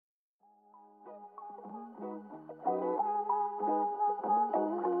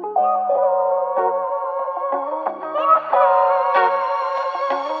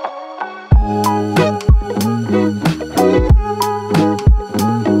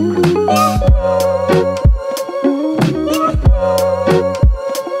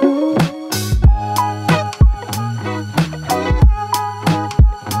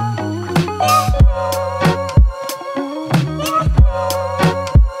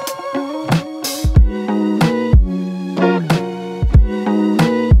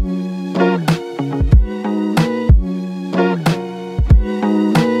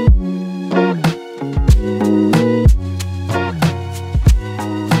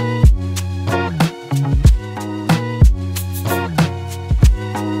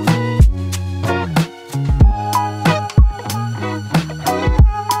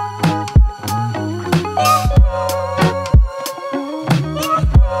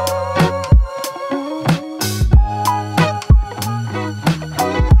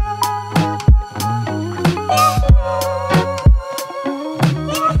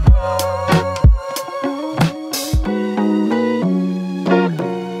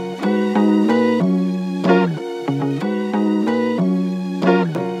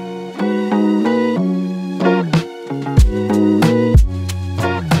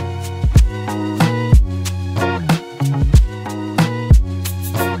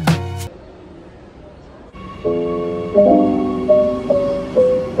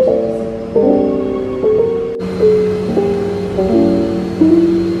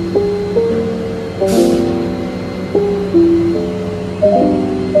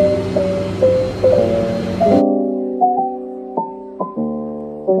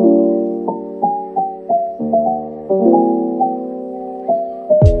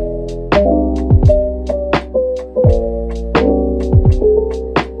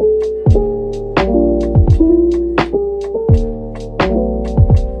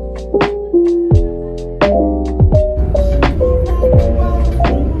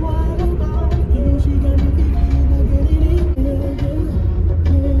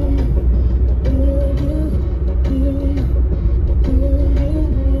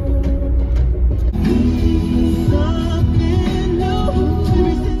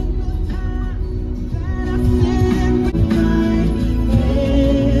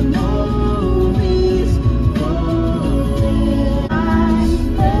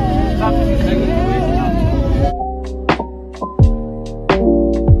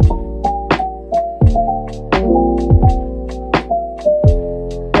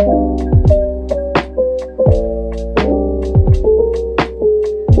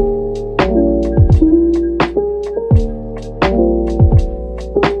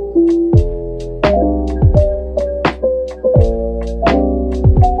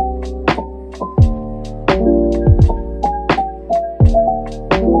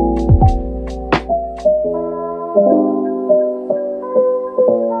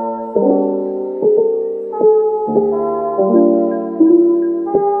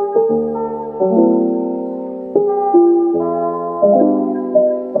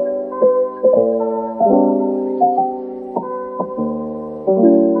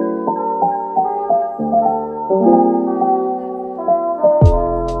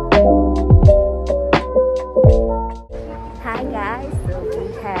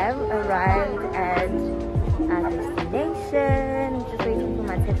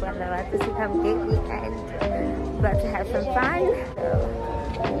This has come lately and about to have some fun. So,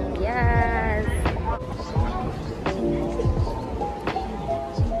 yes.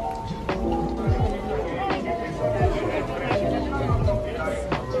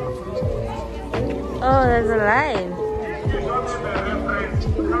 Oh, there's a line.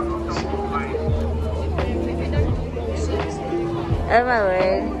 Oh my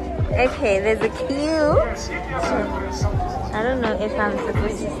word. Okay, there's a queue. I don't know if I'm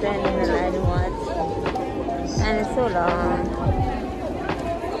supposed to stand in the line or what. And it's so long.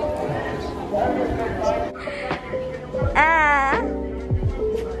 Ah!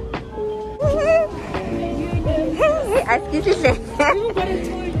 Excuse me.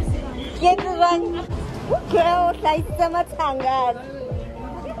 Get the one. Girl, like summer tangas.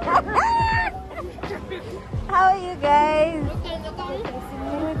 How are you guys?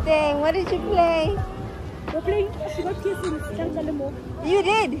 Good. What did you play? We're playing sugar kisses. You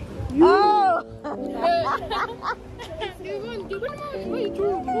did? You. Oh!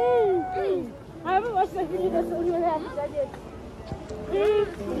 I haven't watched the video, that's the only one I haven't done yet.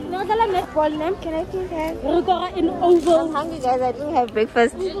 Netball name, can I think that? In oval. I'm hungry guys, I didn't have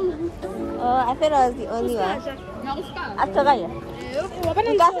breakfast. Oh, I thought I was the only one. After that,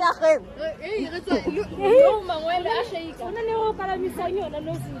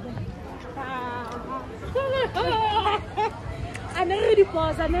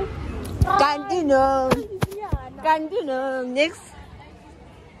 Continue. Next.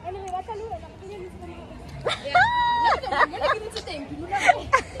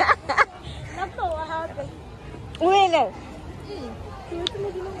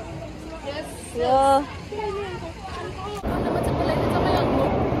 Yes.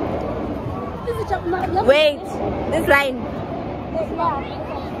 Wait, this line.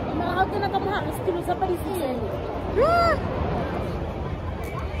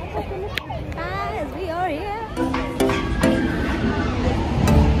 Guys, we are here.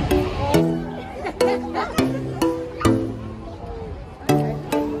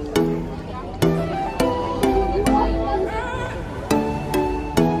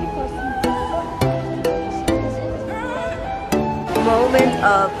 Moment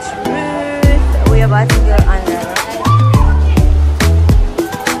of truth. We're about to go under.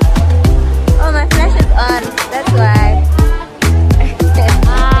 Oh, my flash is on. That's why.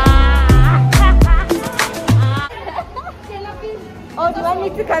 Oh, do I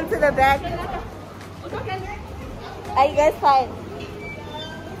need to come to the back? Are you guys fine?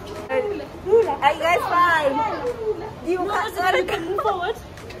 Are you guys fine? Do you want to come forward?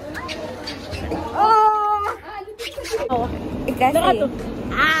 Oh!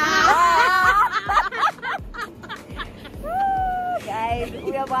 Guys,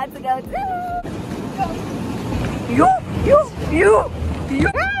 we are about to go to you.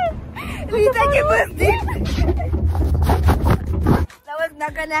 Lisa, give us this. That was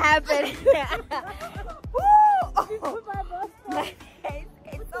not gonna happen. My face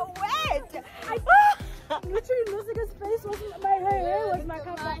is so wet. Literally, Lucica's face wasn't my hair, was my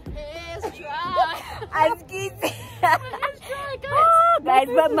cover. My hair's dry. I'm squeezing. Guys,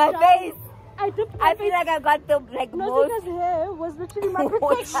 but my face. I feel like I got the Lucica's hair was literally my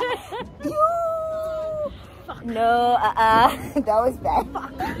protection. No, that was bad.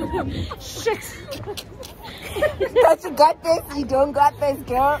 Shit. But you got this, you don't got this,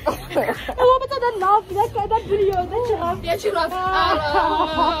 girl. And what about that laugh, that video, that giraffe? Yeah, giraffe.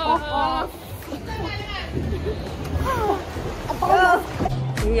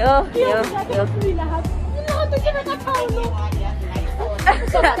 Yo.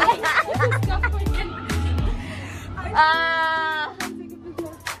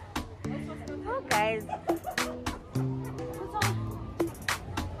 Oh, guys.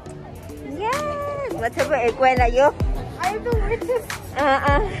 Yes. Whatever Equena, yo. I am the witness.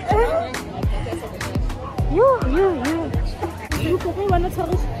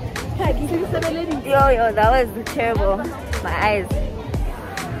 Yo, that was terrible. My eyes.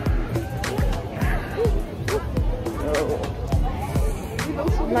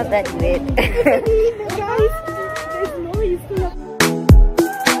 Not that great. Guys, there's no reason.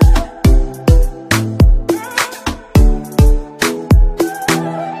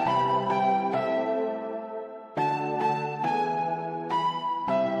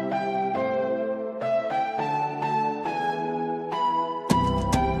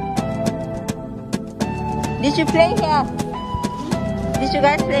 Did you play here? Did you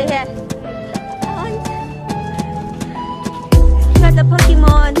guys play here? Got the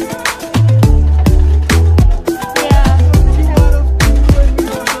Pokemon. Yeah.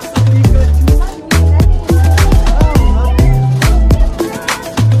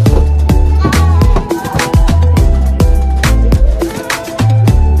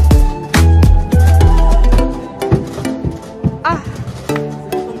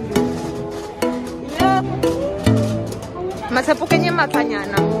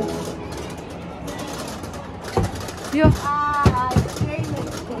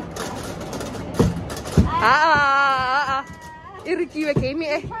 Irikiwe came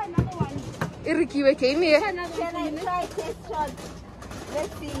here. Irikiwe came here. Can I try test shot?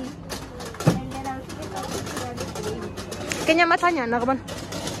 Let's see. And then I'll see if Kenya matanya na kaman.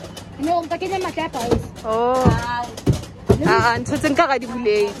 No, but Kenya matapos. Oh. So it's nka ga di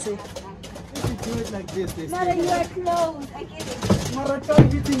buletse. Do it like this. Mara, you are close. I get it. Mara,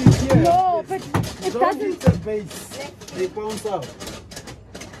 everything is here. No, but it Don't doesn't. hit the base. They bounce out.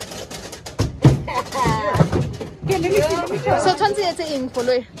 Okay, let me see. So tshwantse etse eng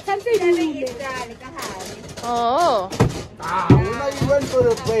follow. Something. Oh. You went for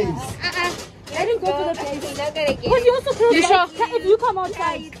the base. I didn't go for the place. You're not gonna get But you also close. You sure? If you come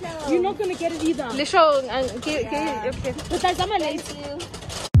outside, you're not gonna get it either. Lisho okay. But that's my late.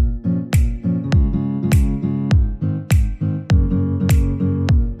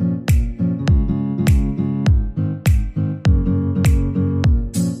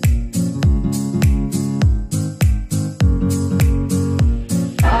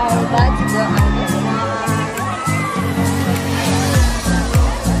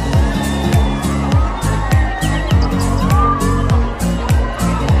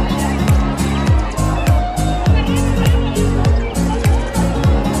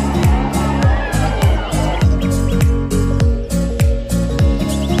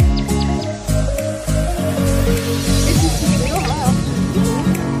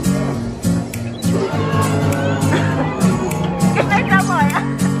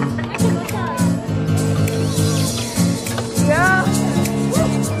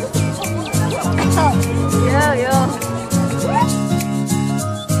 you.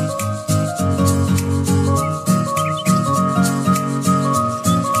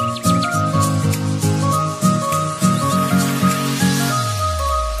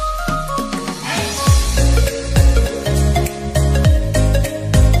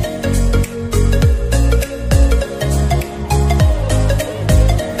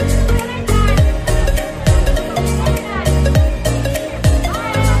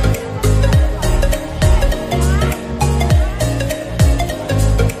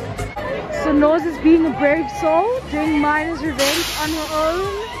 Being a brave soul, doing Miner's Revenge on her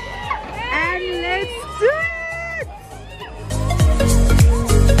own, and let's do it!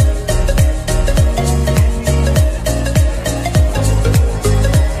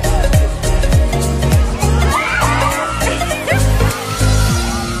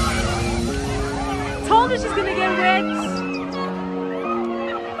 Told her she's gonna get wet.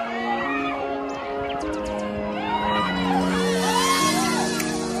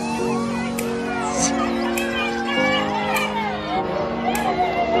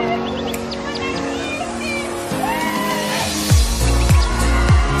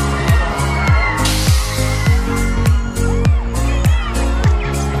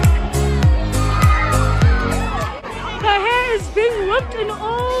 In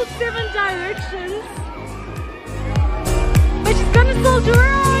all 7 directions, but she's gonna soldier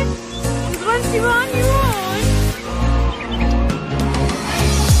on. Because once you're on, you're on.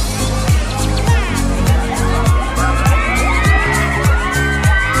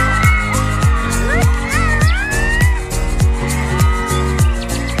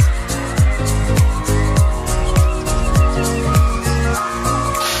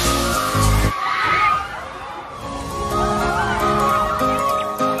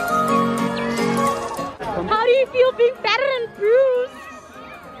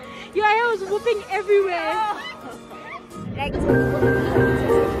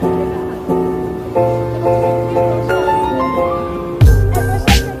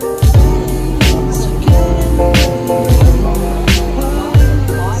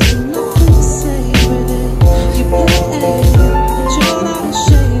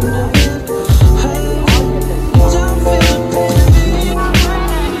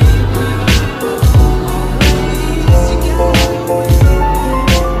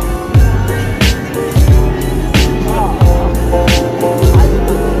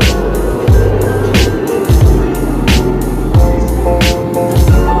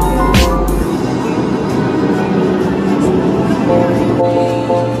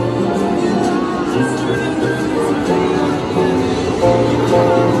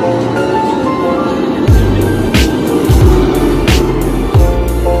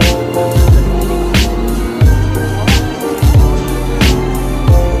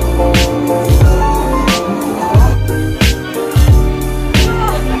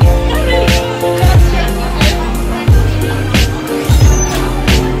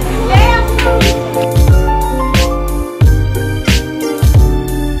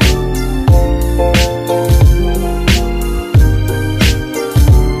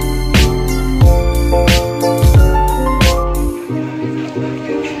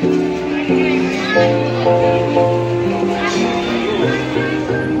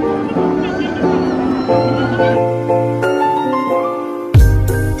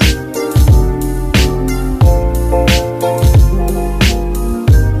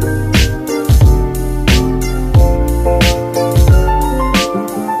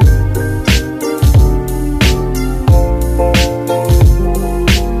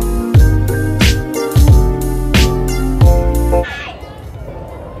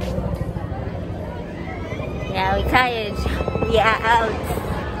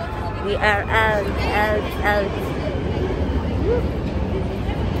 are out.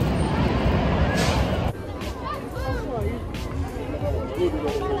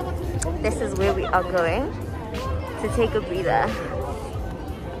 This is where we are going to take a breather.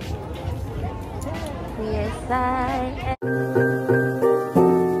 Yes, I am.